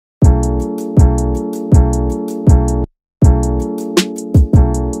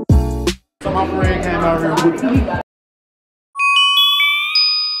My friend came out here.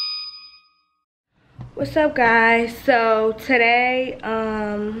 What's up, guys? So today,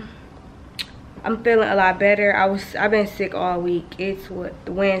 I'm feeling a lot better. I've been sick all week. It's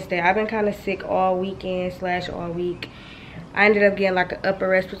Wednesday. I've been kind of sick all weekend / all week. I ended up getting like an upper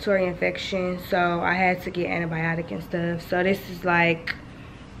respiratory infection, so I had to get antibiotic and stuff. So this is like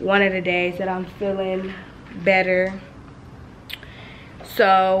one of the days that I'm feeling better.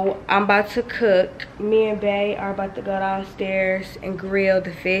 So I'm about to cook. Me and Bae are about to go downstairs and grill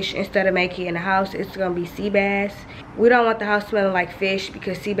the fish. Instead of making it in the house, it's gonna be sea bass. We don't want the house smelling like fish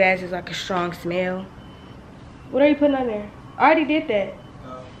because sea bass is like a strong smell. What are you putting on there? I already did that.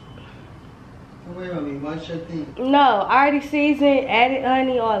 Wait on me, what's your thing? No, I already seasoned, added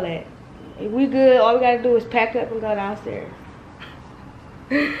honey, all that. If we good, all we gotta do is pack up and go downstairs.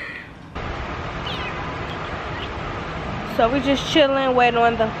 So we just chilling, waiting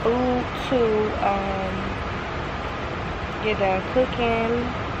on the food to get done cooking.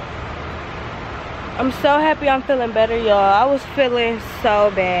 I'm so happy I'm feeling better, y'all. I was feeling so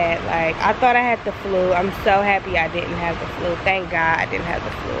bad. Like, I thought I had the flu. I'm so happy I didn't have the flu. Thank God I didn't have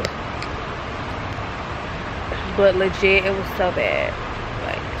the flu. But legit, it was so bad.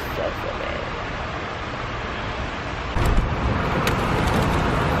 Like, so bad.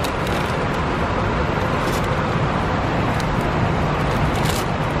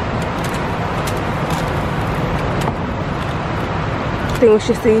 I think we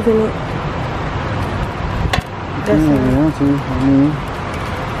should season it. That's want to. I mean,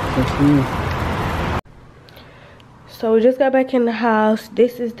 that's So we just got back in the house.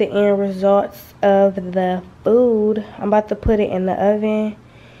 This is the end results of the food. I'm about to put it in the oven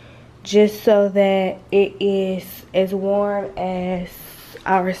just so that it is as warm as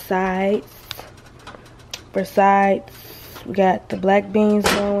our sides. For sides, we got the black beans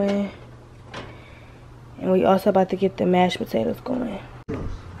going. And we also about to get the mashed potatoes going.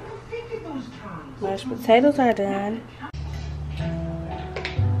 Mashed potatoes are done.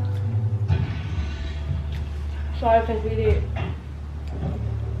 So I think we did.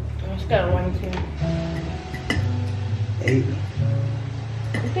 Let's go 1 and 2. 8.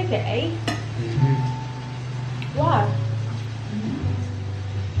 You think at 8? Why?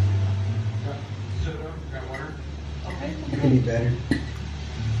 Could be better.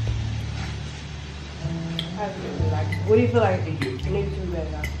 What do you feel like it needs to be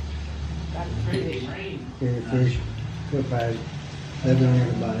better? Fish. Cook by 11 on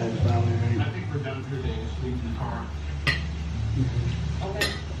everybody. That's about right. I think we're done for today. Just leave in the car. Okay.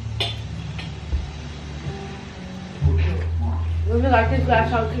 Was it like this last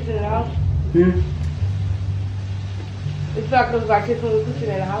time we cooked in the house? It felt like it was like this when we cooked it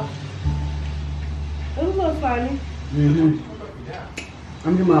in the house. It was a little funny.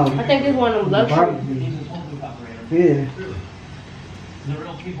 I'm your mom. I think this one of them luxury. Yeah. The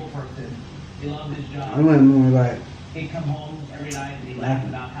real people person. He loved his job. I went more like. He'd come home every night and he'd laugh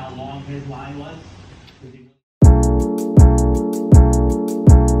about how long his line was.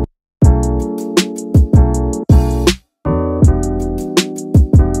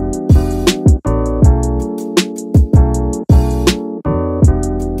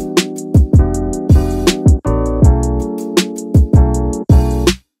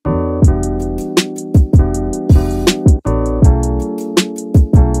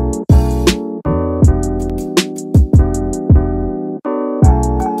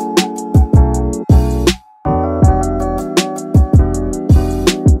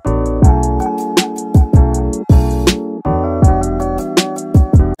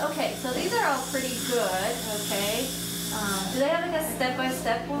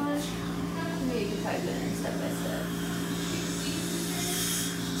 Step-by-step one? Maybe you can type it in step-by-step.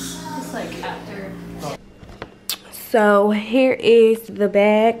 Just like after. So here is the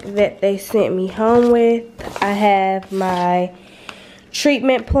bag that they sent me home with. I have my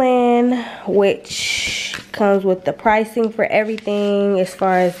treatment plan, which comes with the pricing for everything as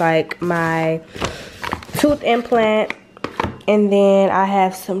far as like my tooth implant. And then I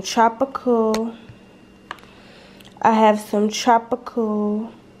have some tropical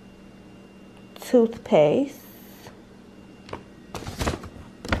toothpaste.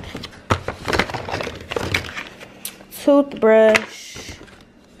 Toothbrush.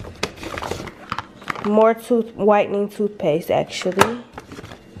 More whitening toothpaste actually.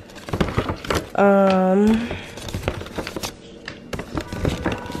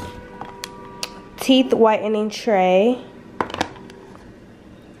 Teeth whitening tray.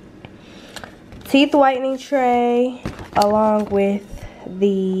 Teeth whitening tray along with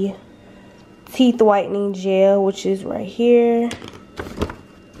the teeth whitening gel, which is right here.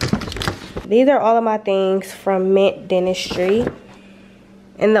 These are all of my things from Mint Dentistry.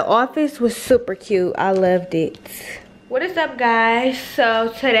 And the office was super cute. I loved it. What is up, guys?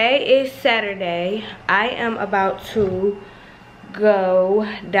 So today is Saturday. I am about to go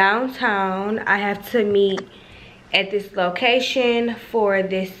downtown. I have to meet at this location for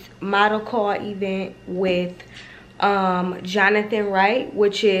this model call event with Jonathan Wright,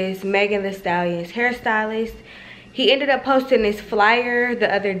 which is Megan Thee Stallion's hairstylist. He ended up posting this flyer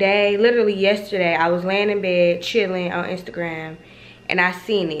the other day, literally yesterday. I was laying in bed chilling on Instagram and I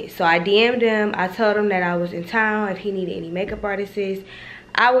seen it. So I DM'd him. I told him that I was in town. If he needed any makeup artists,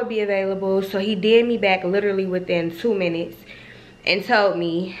 I would be available. So he DM'd me back literally within 2 minutes and told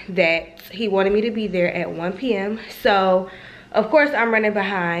me that he wanted me to be there at 1 p.m. So of course I'm running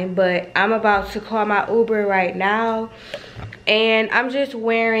behind, but I'm about to call my Uber right now. And I'm just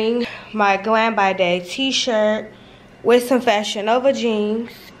wearing my Glam by Day t-shirt with some Fashion Nova jeans.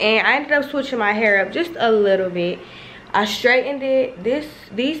 And I ended up switching my hair up just a little bit. I straightened it.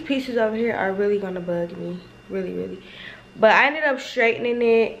 These pieces over here are really gonna bug me, really. But I ended up straightening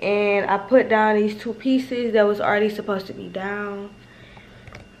it, and I put down these 2 pieces that was already supposed to be down.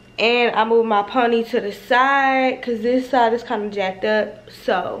 And I moved my pony to the side because this side is kind of jacked up.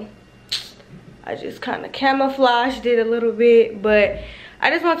 So I just kind of camouflaged it a little bit, but I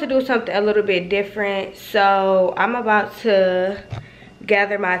just want to do something a little bit different. So I'm about to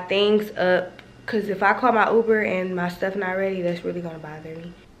gather my things up. Because if I call my Uber and my stuff not ready, that's really going to bother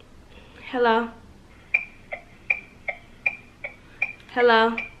me. Hello?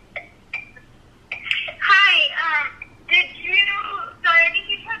 Hello? Hi, did you, sorry, I think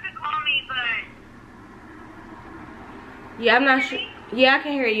you tried to call me, but... Yeah, I'm not sure. Yeah, I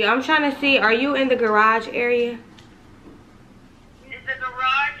can hear you. I'm trying to see, are you in the garage area? Is the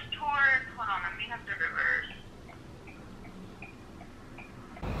garage towards, hold on, let me have to reverse.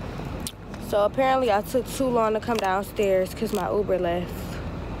 So apparently I took too long to come downstairs because my Uber left.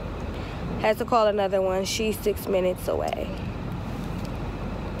 Had to call another one. She's 6 minutes away.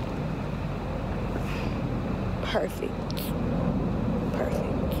 Perfect.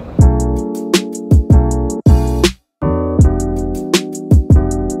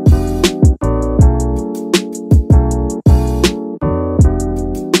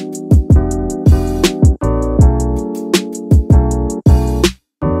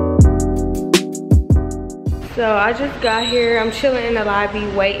 So I just got here. I'm chilling in the lobby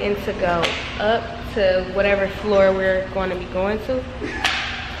waiting to go up to whatever floor we're going to be going to.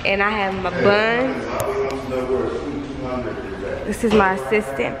 And I have my bun. This is my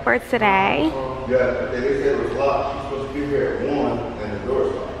assistant for today. Yeah, they said it was locked. She's supposed to be here at 1 and the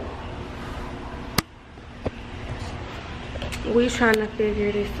door's locked. We trying to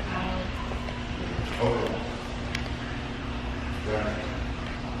figure this out. Okay. Yeah.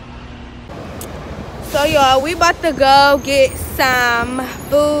 So y'all, we about to go get some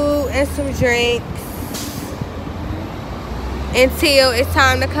food and some drinks until it's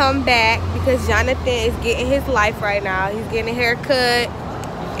time to come back because Jonathan is getting his life right now. He's getting a haircut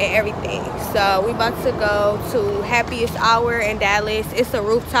and everything. So we about to go to Happiest Hour in Dallas. It's a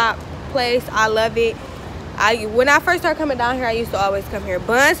rooftop place. I love it. When I first started coming down here, I used to always come here.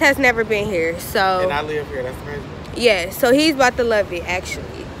 Buns has never been here, so. And I live here, that's crazy. Yeah, so he's about to love it,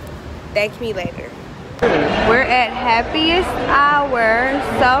 actually. Thank me later. We're at Happiest Hour.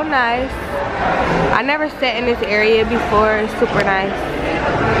 So nice. I never sat in this area before. It's super nice.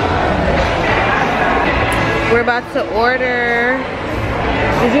 We're about to order.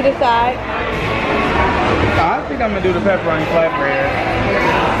 Did you decide? I think I'm gonna do the pepperoni flatbread.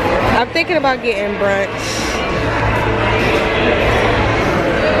 I'm thinking about getting brunch.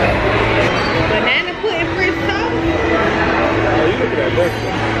 Banana pudding French toast? Oh, you look at that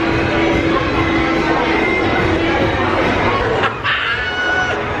breakfast.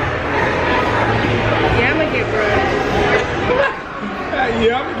 Yeah, I'm gonna get brunch.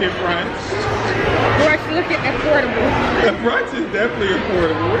 Yeah, I'm gonna get brunch. Brunch looking affordable. The brunch is definitely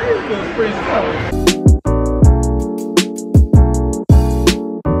affordable. Where is the free stuff?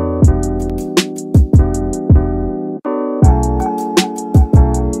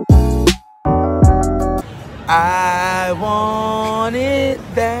 I want it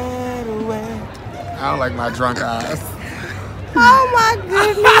that way. I don't like my drunk eyes. Oh my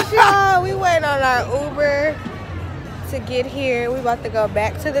goodness, y'all. We waiting on our Uber to get here. We about to go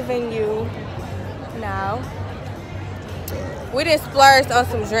back to the venue now. We just splurged on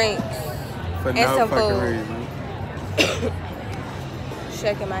some drinks For and no some fucking food. reason.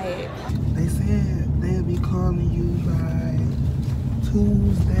 Shaking my head. They said they'll be calling you by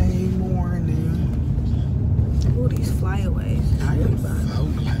Tuesday morning. Ooh, these flyaways. I am so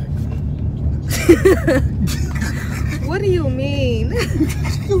black. What do you mean?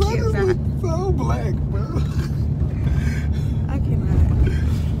 Cause I just look so black, bro. I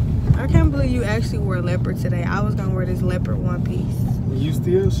cannot. I can't believe you actually wore leopard today. I was gonna wear this leopard one piece. You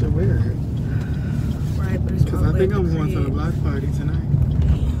still should wear it. Right, but it's Cause I think I'm going to the block party tonight.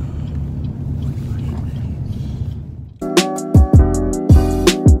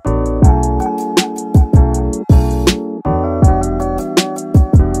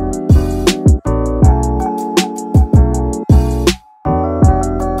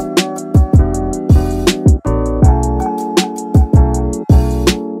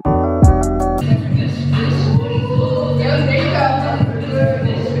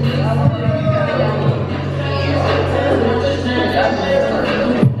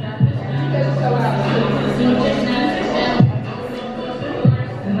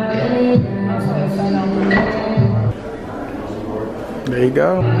 There you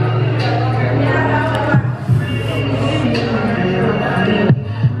go.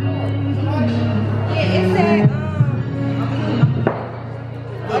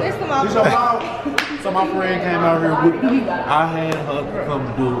 So my friend came out here with me. I had her come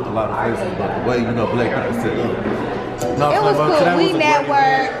do a lot of places, but the way, you know, black people set up. No, It was cool. We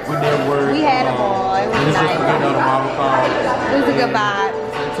networked. We had a ball. It was nice. It was a good vibe.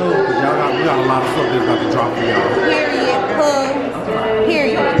 So, we got a lot of stuff that's about to drop for y'all.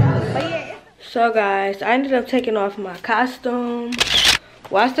 Period. But yeah. So guys, I ended up taking off my costume.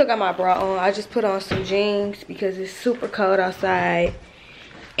 Well, I still got my bra on. I just put on some jeans because it's super cold outside.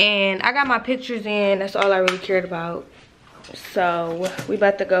 And I got my pictures in. That's all I really cared about. So we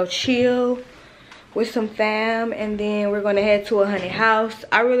about to go chill with some fam, and then we're gonna head to a haunted house.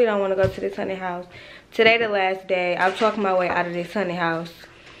 I really don't want to go to this haunted house. Today the last day. I'm talking my way out of this haunted house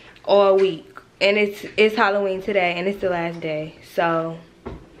all week, and it's Halloween today, and it's the last day. So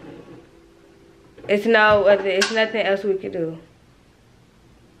it's nothing else we could do,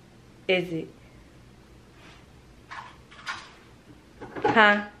 is it?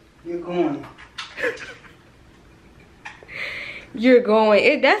 Huh? You're going. You're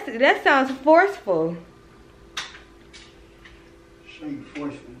going. That sounds forceful. Show you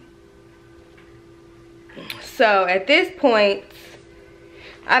forceful. So at this point,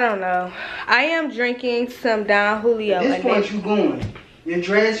 I don't know. I am drinking some Don Julio. At this point, you're going. You're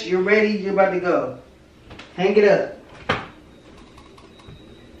dressed. You're ready. You're about to go. Hang it up.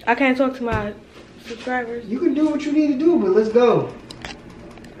 I can't talk to my subscribers. You can do what you need to do, but let's go.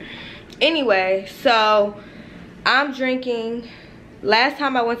 Anyway, so I'm drinking. Last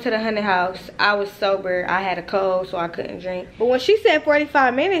time I went to the haunted house, I was sober. I had a cold, so I couldn't drink. But when she said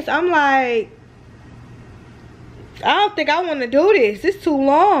 45 minutes, I'm like, I don't think I want to do this. It's too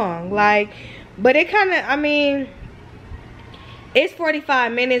long. Like, but it kind of, I mean, it's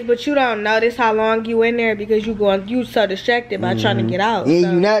 45 minutes, but you don't notice how long you in there because you so distracted by trying to get out. Yeah,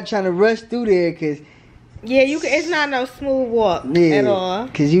 so. You're not trying to rush through there, cause yeah, it's not no smooth walk at all.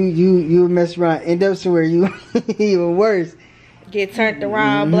 Cause you mess around, end up somewhere you even worse. Get turned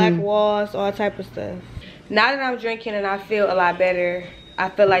around, black walls, all type of stuff. Now that I'm drinking and I feel a lot better, I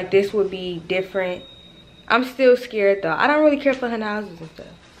feel like this would be different. I'm still scared though. I don't really care for haunted houses and stuff.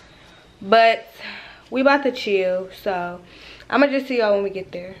 But we about to chill, so I'm gonna just see y'all when we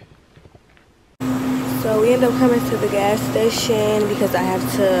get there. So we end up coming to the gas station because I have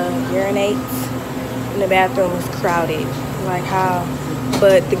to urinate. And the bathroom is crowded. Like how?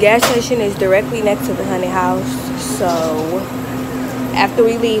 But the gas station is directly next to the haunted house. So after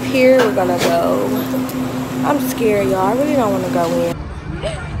we leave here, we're gonna go. I'm scared, y'all. I really don't want to go in.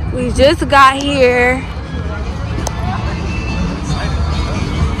 We just got here.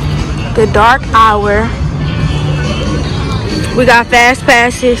 The dark hour. We got fast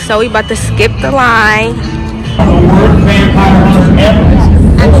passes, so we about to skip the line.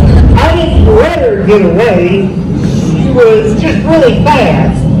 I didn't let her get away. She was just really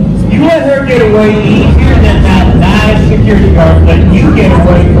fast. You let her get away easier than that nice security guard let you get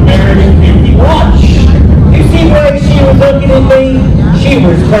away from Area 51. You see the way she was looking at me? She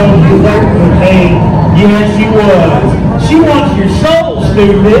was totally flirting with me. Yes, she was. She wants your soul,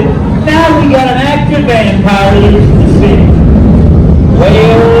 stupid. Now we got an active vampire loose in the city.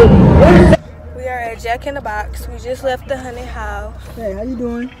 Well, we are at Jack in the Box. We just left the haunted house. Hey, how you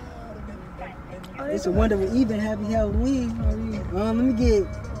doing? It's a wonderful evening. Happy Halloween. Let me get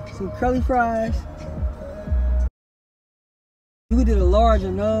some curly fries. We did a large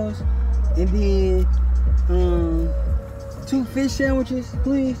on those, and then 2 fish sandwiches,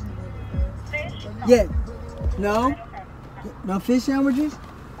 please. Fish? Yeah. No fish sandwiches.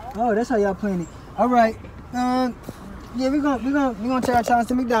 Oh, that's how y'all playing it. All right. Yeah, we're gonna take our time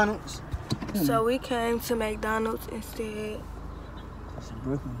to McDonald's. So we came to McDonald's instead. Some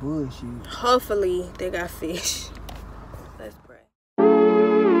Brooklyn bullshit. Hopefully they got fish. Let's pray.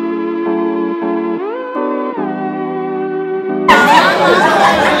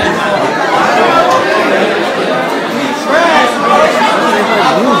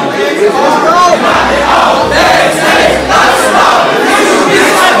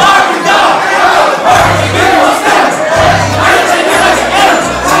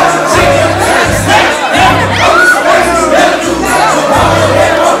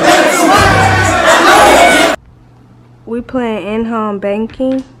 We playing in-home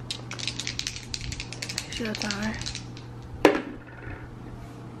banking. It's your time.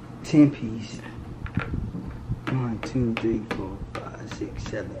 10 piece. 1, 2, 3, 4, 5, 6,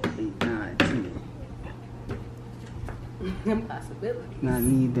 7, 8, 9, 10. Impossibility. Now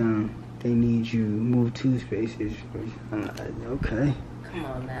need them. They need you move 2 spaces. I'm like, okay. Come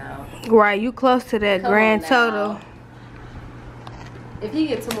on now. Right, you close to that grand total. If you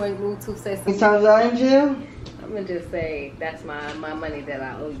get 2 more, move 2 spaces. How many times I in jail? I'm gonna just say that's my money that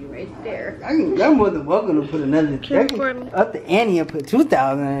I owe you right there. I'm more than welcome to put another up the ante and put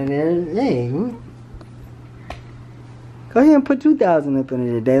 2,000 in there. Hey, go ahead and put 2,000 up in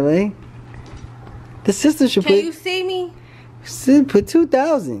there, Daylay. The sister should Can you see me? Put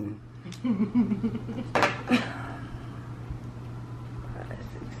 2,000. 5,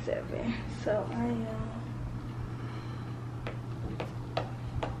 6, 7. So I am.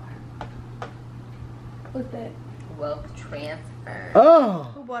 What's that? Wealth transfer.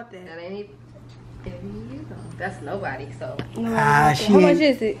 Oh. Who bought that? That ain't you. That's nobody. So. Shit. How much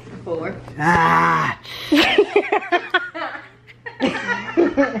is it? 4. Ah. You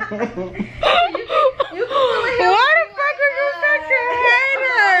Why the fuck are you such a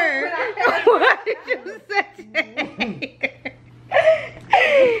hater? Why did you such a hater?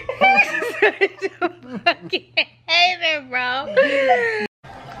 He's such a fucking hater, bro.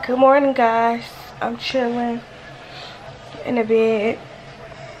 Good morning, guys. I'm chilling in the bed.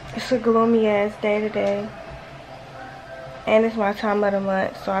 It's a gloomy ass day today. And it's my time of the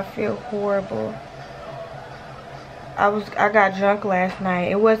month, so I feel horrible. I got drunk last night.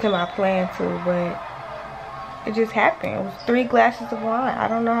 It wasn't my plan to, but it just happened. It was 3 glasses of wine. I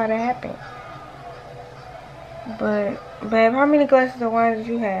don't know how that happened. But, babe, how many glasses of wine did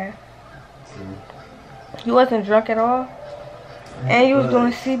you have? 2. You wasn't drunk at all? And you was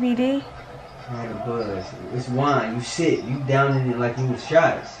doing CBD? I had a buzz. It's wine. You sit. You down in it like you was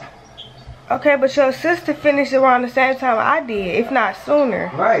shots. Okay, but your sister finished around the same time I did, if not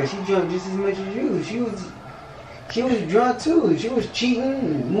sooner. Right. She drunk just as much as you. She was drunk too. She was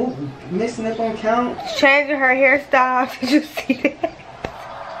cheating, messing up on count. Changing her hairstyle. Did you see that?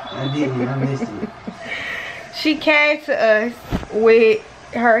 I didn't. I missed it. She came to us with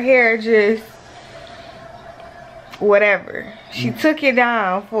her hair just whatever. She took it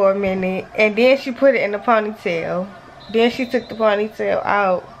down for a minute and then she put it in the ponytail. Then she took the ponytail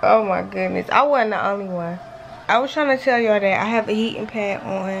out. Oh my goodness. I wasn't the only one. I was trying to tell y'all that I have a heating pad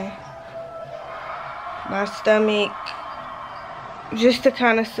on my stomach just to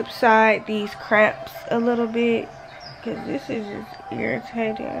kind of subside these cramps a little bit, because this is just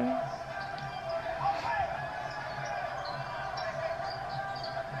irritating.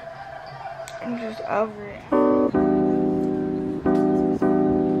 I'm just over it.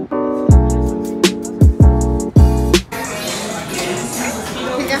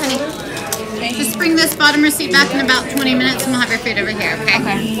 Just bring this bottom receipt back in about 20 minutes and we'll have your food over here,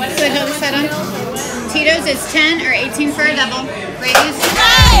 okay? So I just said Tito's is 10 or 18 for a double. Ladies.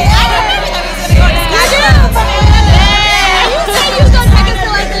 Hey! I remember that we was going to go to school. You said you was going to take us to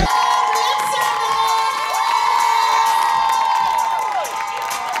like the...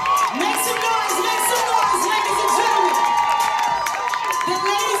 Make some noise, ladies and gentlemen. The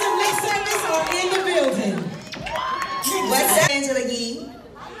ladies of Lake Service are in the building. What's up, Angela Yee?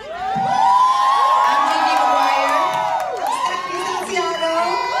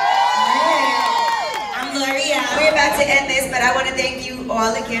 To end this, but I want to thank you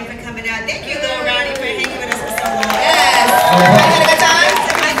all again for coming out. Thank you, Lil Ronnie, for hanging with us for so long. Yes. Having a good time.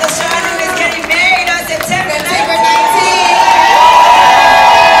 To Michael Sean, who is getting married on September 19th.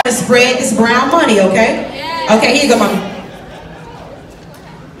 Spread this brown money, okay? Yes. Okay, here you go, Mama.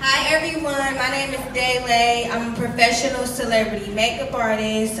 Hi, everyone. My name is Daylay. I'm a professional celebrity makeup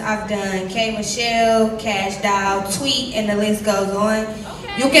artist. I've done K. Michelle, Cash Doll, Tweet, and the list goes on.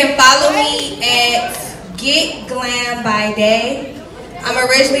 Okay. You can follow me at Get Glam by Day. I'm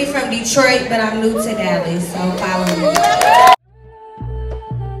originally from Detroit, but I'm new to Dallas, so follow me.